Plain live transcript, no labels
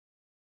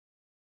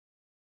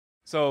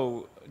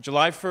So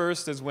July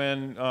 1st is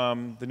when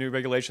the new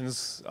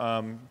regulations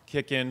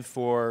kick in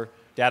for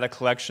data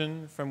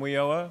collection from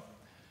WIOA,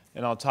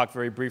 and I'll talk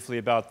very briefly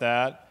about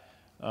that,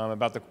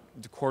 about the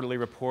quarterly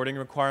reporting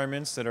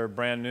requirements that are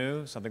brand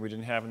new, something we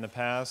didn't have in the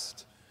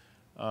past,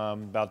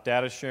 about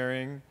data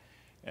sharing,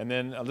 and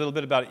then a little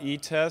bit about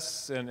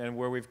e-tests and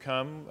where we've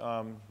come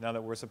now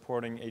that we're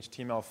supporting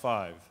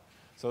HTML5.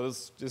 So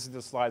this is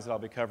the slides that I'll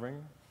be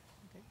covering.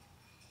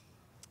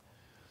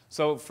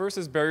 So first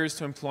is barriers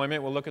to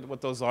employment. We'll look at what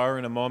those are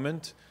in a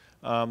moment.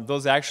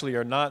 Those actually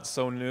are not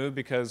so new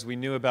because we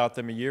knew about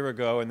them a year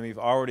ago and we've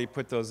already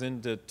put those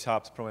into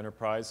TOPS Pro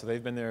Enterprise, so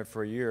they've been there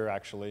for a year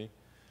actually.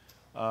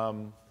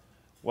 Well,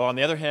 on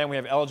the other hand, we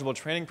have eligible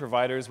training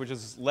providers, which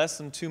is less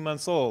than 2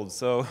 months old.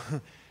 So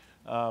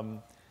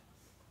the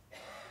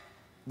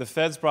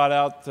feds brought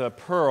out the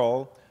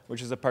PEARL,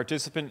 which is a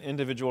participant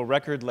individual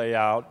record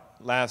layout,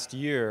 last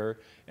year,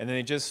 and then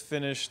they just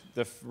finished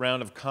the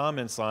round of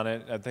comments on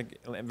it. I think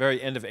at the very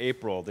end of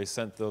April they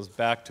sent those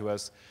back to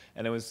us,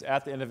 and it was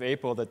at the end of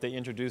April that they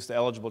introduced the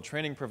eligible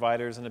training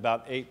providers and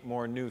about 8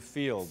 more new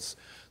fields.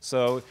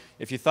 So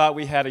if you thought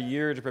we had a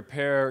year to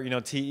prepare,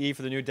 TE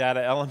for the new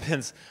data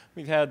elements,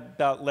 we've had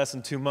about less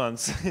than 2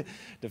 months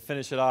to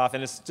finish it off,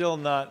 and it's still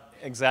not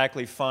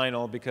exactly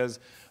final because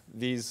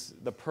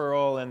the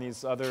PEARL and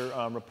these other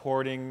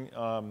reporting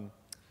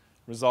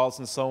results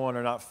and so on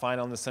are not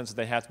final in the sense that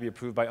they have to be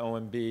approved by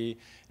OMB,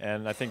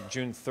 and I think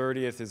June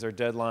 30th is their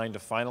deadline to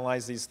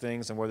finalize these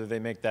things, and whether they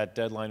make that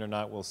deadline or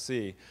not, we'll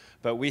see.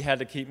 But we had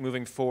to keep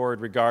moving forward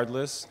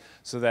regardless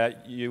so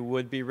that you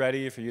would be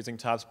ready if you're using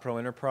TOPS Pro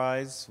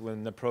Enterprise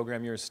when the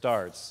program year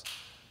starts.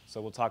 So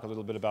we'll talk a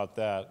little bit about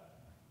that.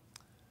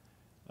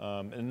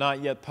 And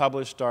not yet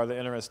published are the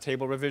NRS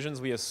table revisions.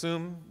 We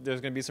assume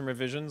there's going to be some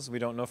revisions. We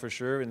don't know for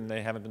sure, and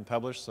they haven't been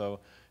published, so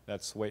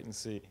let's wait and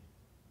see.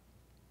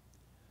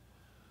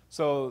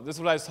 So this is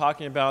what I was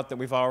talking about that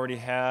we've already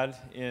had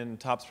in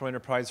TOPS Pro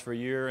Enterprise for a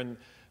year, and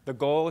the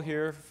goal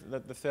here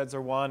that the feds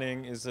are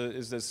wanting is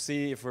to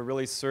see if we're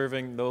really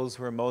serving those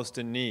who are most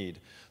in need.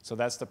 So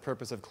that's the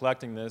purpose of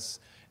collecting this,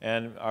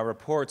 and our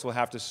reports will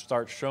have to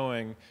start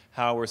showing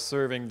how we're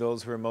serving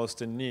those who are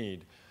most in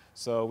need.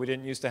 So we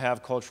didn't used to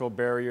have cultural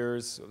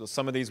barriers.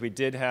 Some of these we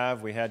did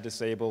have. We had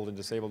disabled and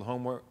disabled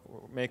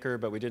homemaker,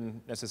 but we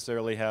didn't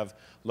necessarily have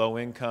low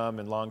income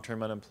and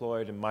long-term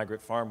unemployed and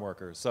migrant farm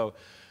workers. So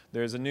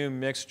there's a new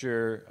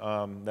mixture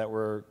that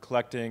we're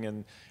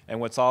collecting, and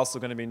what's also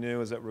going to be new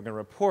is that we're going to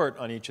report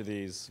on each of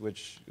these,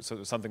 which is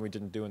something we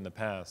didn't do in the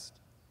past.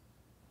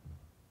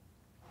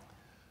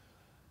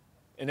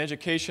 In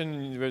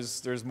education,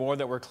 there's more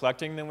that we're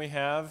collecting than we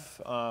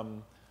have.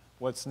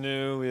 What's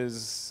new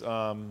is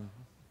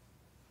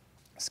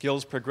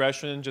skills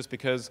progression, just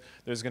because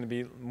there's going to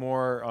be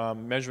more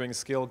measuring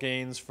skill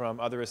gains from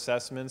other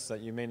assessments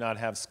that you may not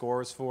have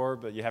scores for,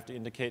 but you have to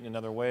indicate in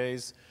other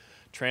ways.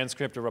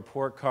 Transcript or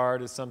report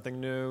card is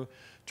something new.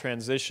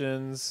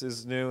 Transitions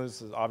is new.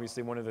 This is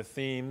obviously one of the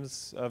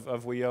themes of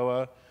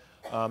WIOA.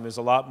 There's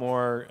a lot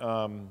more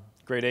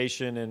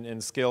gradation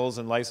in skills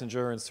and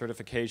licensure and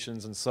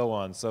certifications and so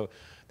on. So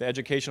the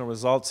educational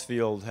results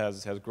field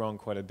has grown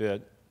quite a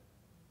bit.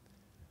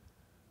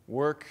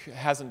 Work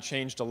hasn't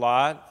changed a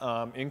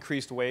lot.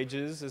 Increased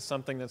wages is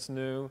something that's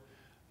new.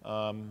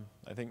 I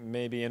think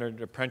maybe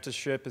entered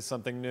apprenticeship is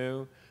something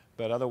new.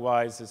 But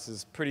otherwise, this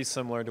is pretty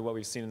similar to what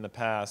we've seen in the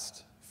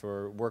past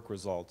for work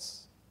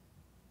results.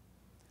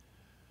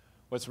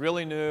 What's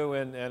really new,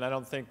 and I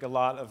don't think a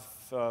lot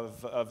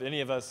of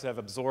any of us have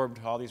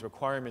absorbed all these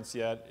requirements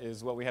yet,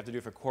 is what we have to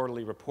do for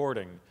quarterly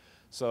reporting.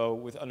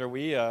 So under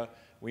WIA,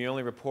 we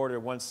only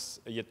reported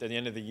once at the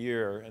end of the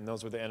year, and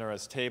those were the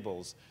NRS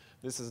tables.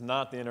 This is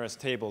not the NRS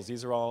tables.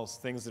 These are all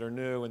things that are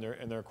new,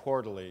 and they're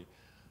quarterly.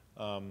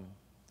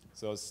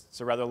 So it's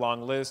a rather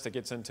long list. It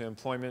gets into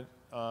employment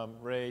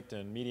rate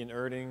and median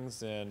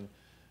earnings and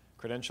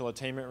credential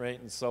attainment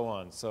rate and so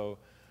on. So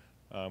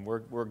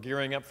we're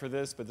gearing up for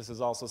this, but this is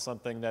also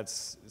something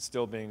that's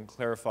still being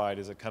clarified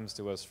as it comes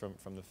to us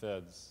from the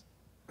feds.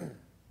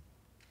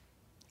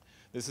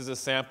 This is a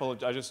sample.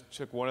 I just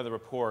took one of the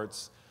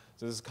reports.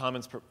 So this is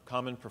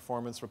common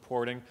performance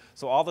reporting.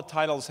 So all the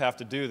titles have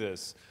to do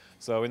this.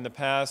 So in the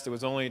past, it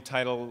was only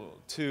Title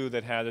II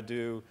that had to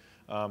do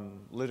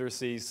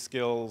literacy,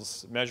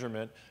 skills,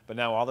 measurement, but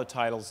now all the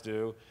titles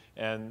do.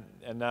 And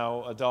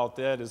now adult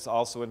ed is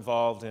also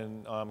involved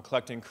in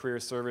collecting career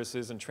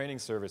services and training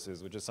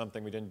services, which is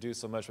something we didn't do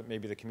so much, but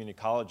maybe the community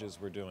colleges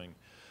were doing.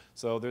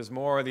 So there's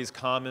more of these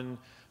common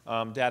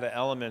data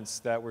elements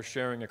that we're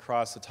sharing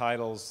across the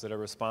titles that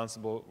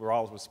we're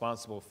all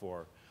responsible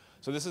for.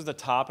 So this is the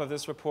top of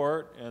this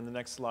report, and the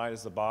next slide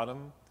is the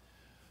bottom.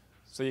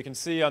 So you can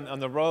see on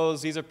the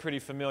rows, these are pretty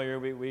familiar.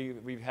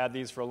 We've had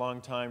these for a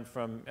long time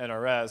from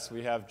NRS.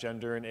 We have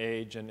gender and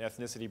age and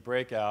ethnicity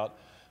breakout.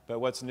 But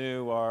what's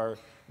new are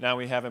now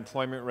we have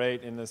employment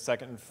rate in the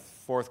second and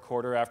fourth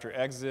quarter after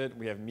exit.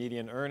 We have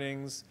median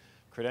earnings,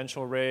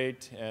 credential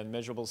rate, and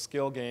measurable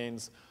skill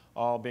gains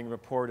all being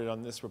reported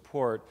on this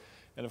report.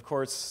 And of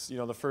course,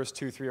 the first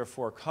 2, 3, or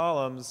 4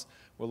 columns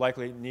will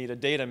likely need a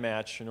data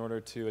match in order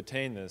to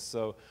attain this.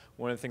 So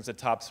one of the things that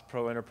TOPS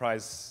Pro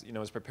Enterprise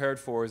is prepared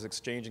for is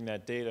exchanging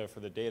that data for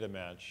the data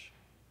match.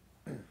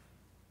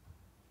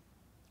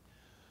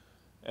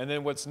 And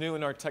then what's new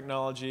in our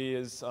technology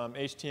is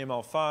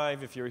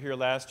HTML5. If you were here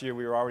last year,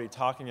 we were already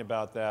talking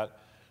about that.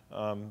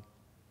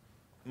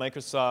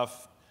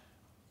 Microsoft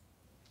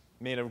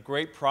made a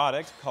great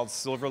product called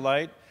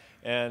Silverlight.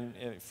 And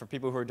for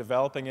people who are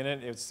developing in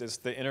it, it's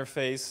the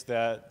interface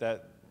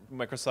that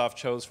Microsoft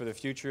chose for the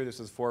future. This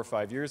was 4 or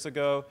 5 years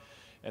ago.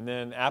 And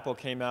then Apple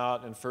came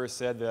out and first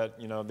said that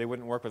they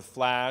wouldn't work with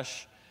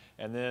Flash.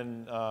 And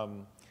then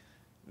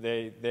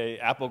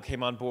Apple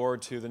came on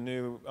board to the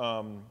new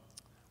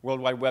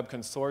World Wide Web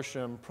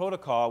Consortium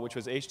protocol, which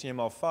was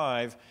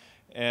HTML5,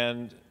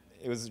 and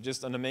it was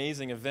just an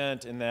amazing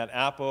event in that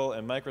Apple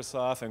and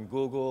Microsoft and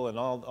Google and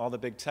all the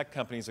big tech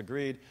companies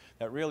agreed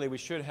that really we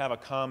should have a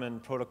common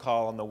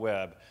protocol on the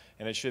web,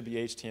 and it should be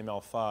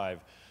HTML5.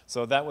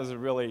 So that was a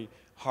really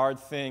hard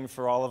thing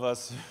for all of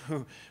us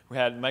who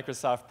had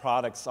Microsoft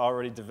products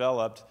already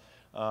developed.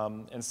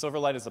 And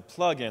Silverlight is a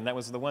plugin. That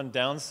was the one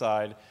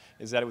downside,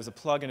 is that it was a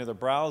plug into the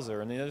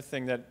browser. And the other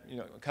thing that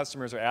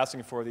customers are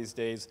asking for these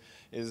days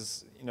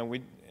is,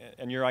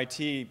 and your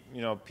IT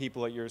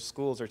people at your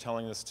schools are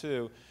telling us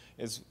too,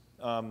 is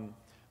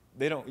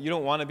you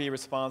don't want to be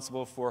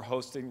responsible for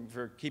hosting,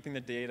 for keeping the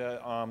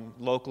data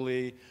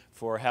locally,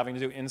 for having to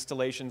do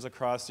installations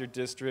across your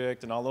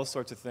district and all those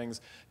sorts of things.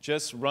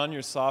 Just run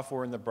your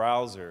software in the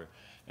browser.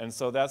 And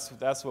so that's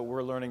what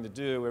we're learning to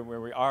do, and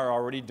where we are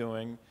already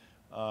doing.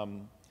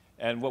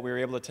 And what we were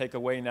able to take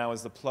away now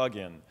is the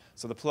plugin.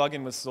 So the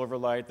plugin with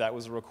Silverlight, that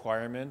was a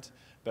requirement,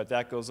 but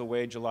that goes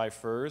away July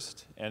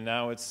 1st, and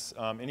now it's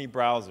any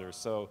browser.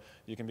 So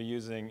you can be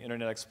using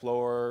Internet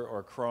Explorer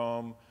or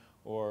Chrome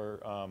or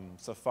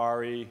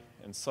Safari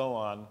and so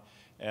on,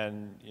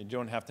 and you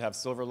don't have to have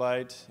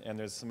Silverlight, and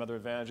there's some other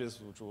advantages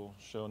which we'll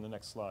show in the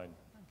next slide.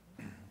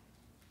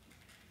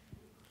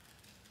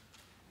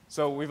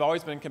 So we've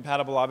always been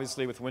compatible,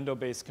 obviously, with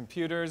Windows-based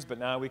computers, but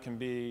now we can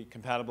be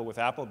compatible with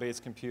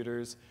Apple-based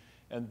computers,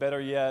 and better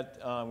yet,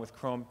 with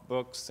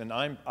Chromebooks and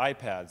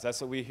iPads. That's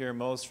what we hear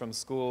most from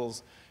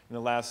schools in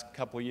the last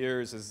couple of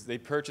years, is they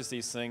purchase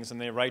these things and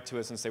they write to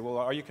us and say, well,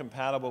 are you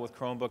compatible with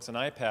Chromebooks and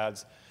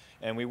iPads?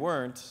 And we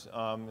weren't,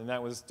 and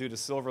that was due to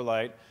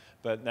Silverlight.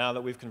 But now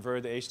that we've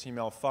converted to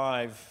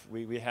HTML5,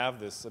 we have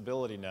this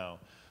ability now.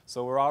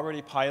 So we're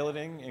already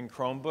piloting in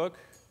Chromebook,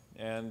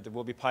 and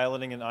we'll be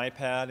piloting an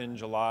iPad in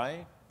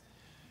July.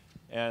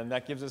 And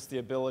that gives us the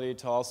ability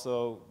to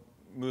also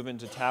move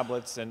into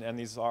tablets, and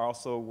these are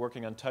also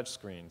working on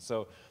touchscreens.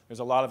 So there's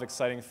a lot of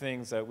exciting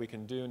things that we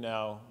can do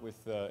now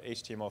with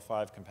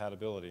HTML5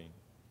 compatibility.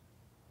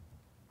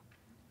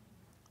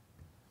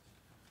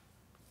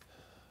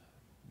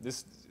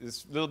 This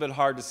is a little bit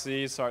hard to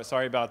see.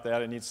 Sorry about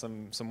that. I need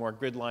some more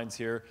grid lines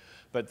here.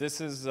 But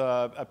this is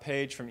a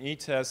page from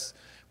eTest.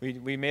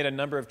 We made a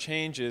number of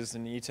changes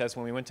in eTest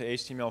when we went to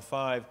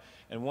HTML5,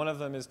 and one of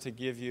them is to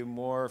give you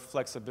more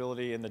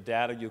flexibility in the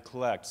data you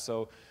collect.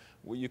 So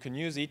you can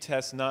use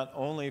eTest not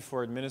only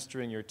for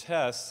administering your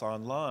tests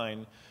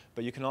online,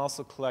 but you can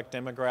also collect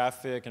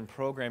demographic and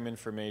program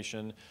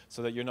information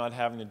so that you're not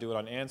having to do it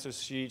on answer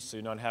sheets, so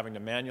you're not having to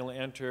manually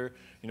enter.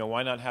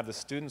 Why not have the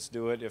students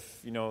do it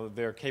if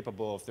they're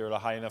capable, if they're at a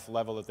high enough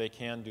level that they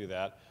can do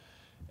that?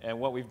 And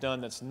what we've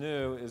done that's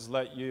new is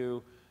let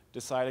you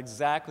decide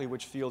exactly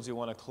which fields you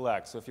want to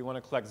collect. So if you want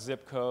to collect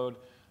zip code,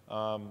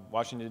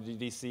 Washington,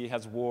 D.C.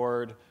 has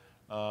ward,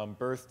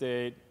 birth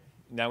date.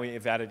 Now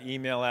we've added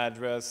email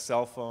address,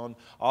 cell phone.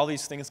 All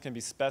these things can be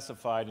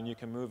specified, and you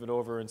can move it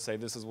over and say,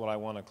 this is what I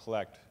want to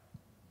collect.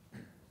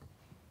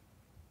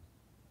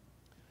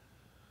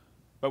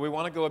 But we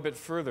want to go a bit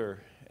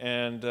further,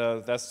 and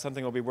that's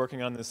something we'll be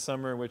working on this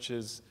summer, which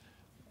is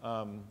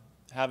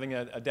having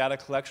a data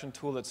collection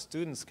tool that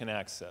students can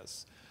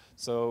access.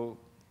 So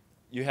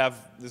you have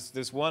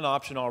this one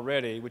option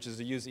already, which is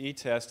to use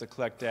eTest to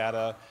collect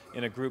data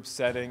in a group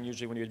setting,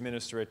 usually when you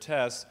administer a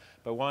test.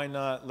 But why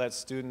not let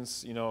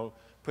students,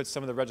 put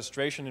some of the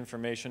registration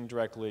information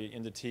directly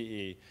into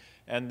TE?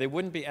 And they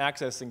wouldn't be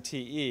accessing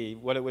TE.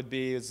 What it would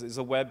be is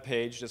a web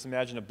page. Just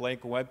imagine a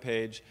blank web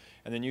page,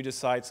 and then you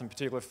decide some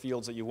particular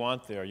fields that you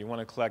want there. You want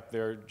to collect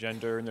their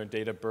gender and their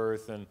date of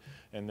birth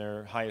and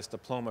their highest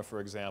diploma, for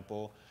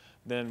example.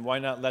 Then why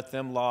not let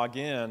them log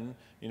in,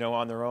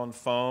 on their own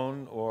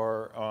phone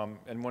or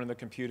in one of the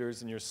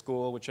computers in your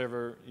school,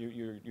 whichever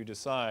you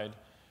decide,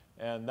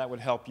 and that would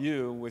help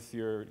you with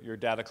your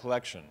data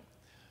collection.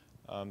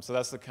 So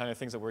that's the kind of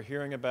things that we're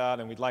hearing about,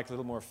 and we'd like a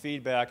little more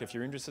feedback. If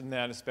you're interested in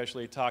that,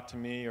 especially talk to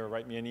me or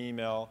write me an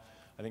email.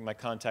 I think my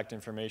contact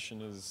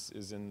information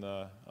is in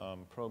the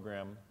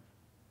program,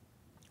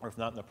 or if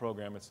not in the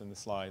program, it's in the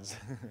slides.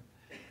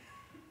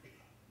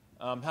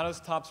 How does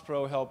TOPS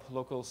Pro help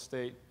local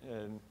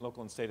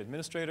and state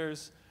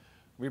administrators?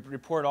 We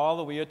report all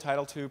the WIA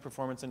Title II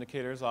performance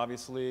indicators,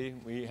 obviously.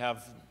 We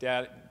have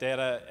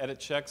data edit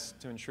checks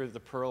to ensure that the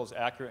Pearl is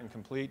accurate and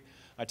complete.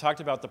 I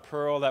talked about the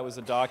Pearl. That was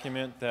a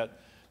document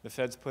that the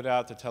feds put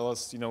out to tell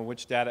us,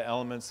 which data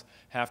elements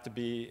have to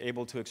be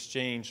able to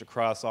exchange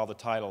across all the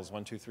titles,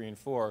 1, 2, 3, and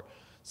 4.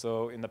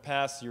 So in the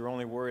past, you were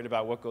only worried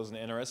about what goes in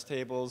NRS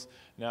tables.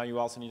 Now you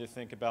also need to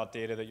think about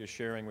data that you're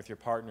sharing with your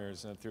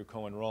partners through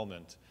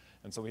co-enrollment.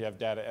 And so we have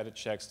data edit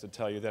checks to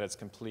tell you that it's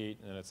complete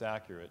and it's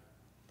accurate.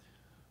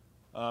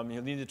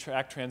 You'll need to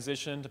track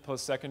transition to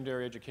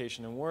post-secondary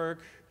education and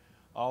work.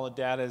 All the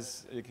data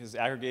is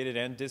aggregated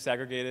and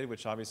disaggregated,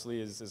 which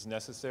obviously is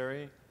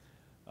necessary.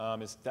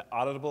 It's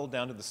auditable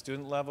down to the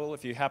student level.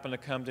 If you happen to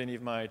come to any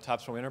of my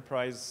TOPS Pro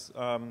Enterprise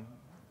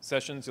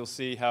sessions, you'll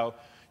see how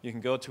you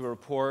can go to a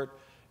report,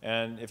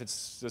 and if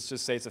it's, let's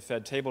just say it's a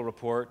Fed table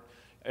report,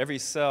 every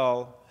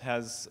cell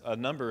has a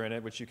number in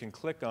it which you can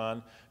click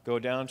on, go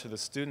down to the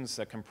students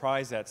that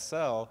comprise that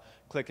cell,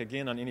 click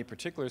again on any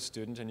particular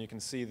student, and you can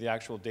see the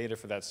actual data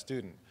for that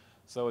student.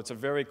 So it's a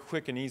very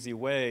quick and easy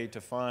way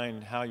to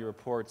find how your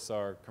reports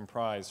are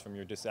comprised from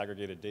your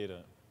disaggregated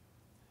data.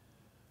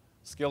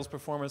 Skills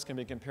performance can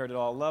be compared at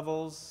all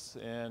levels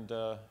and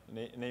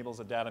enables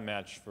a data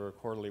match for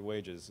quarterly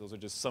wages. Those are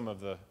just some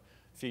of the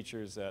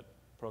features that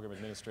program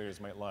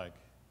administrators might like.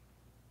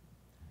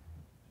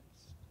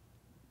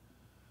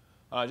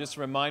 Just a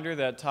reminder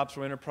that TOPS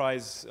Pro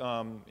Enterprise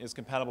is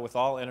compatible with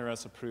all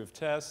NRS-approved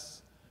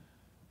tests.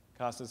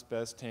 CASAS,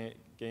 BEST,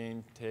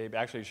 GAIN, TABE.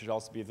 Actually, it should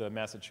also be the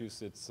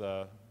Massachusetts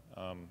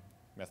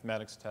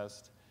mathematics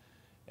test.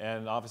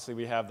 And obviously,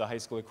 we have the high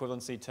school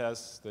equivalency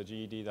tests, the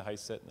GED, the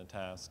HiSET, and the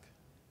TASC.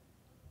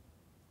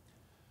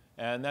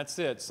 And that's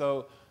it.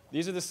 So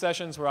these are the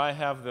sessions where I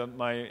have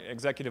my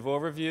executive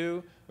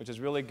overview, which is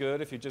really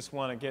good if you just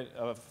want to get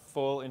a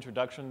full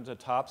introduction to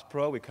TOPS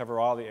Pro. We cover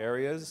all the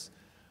areas.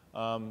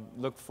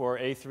 Look for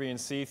A3 and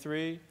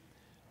C3.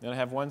 Then I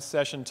have one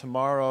session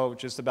tomorrow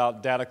just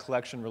about data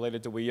collection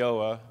related to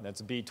WIOA.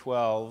 That's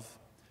B12.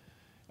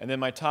 And then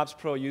my TOPS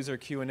Pro user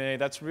Q&A.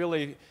 That's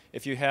really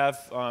if you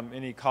have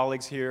any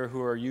colleagues here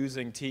who are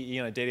using TE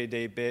on a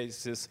day-to-day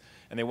basis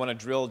and they want to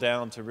drill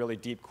down to really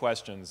deep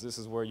questions. This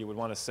is where you would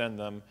want to send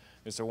them.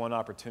 It's their one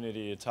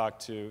opportunity to talk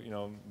to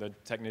the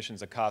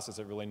technicians at CASAS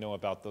that really know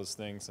about those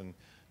things and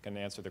can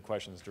answer the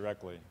questions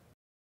directly.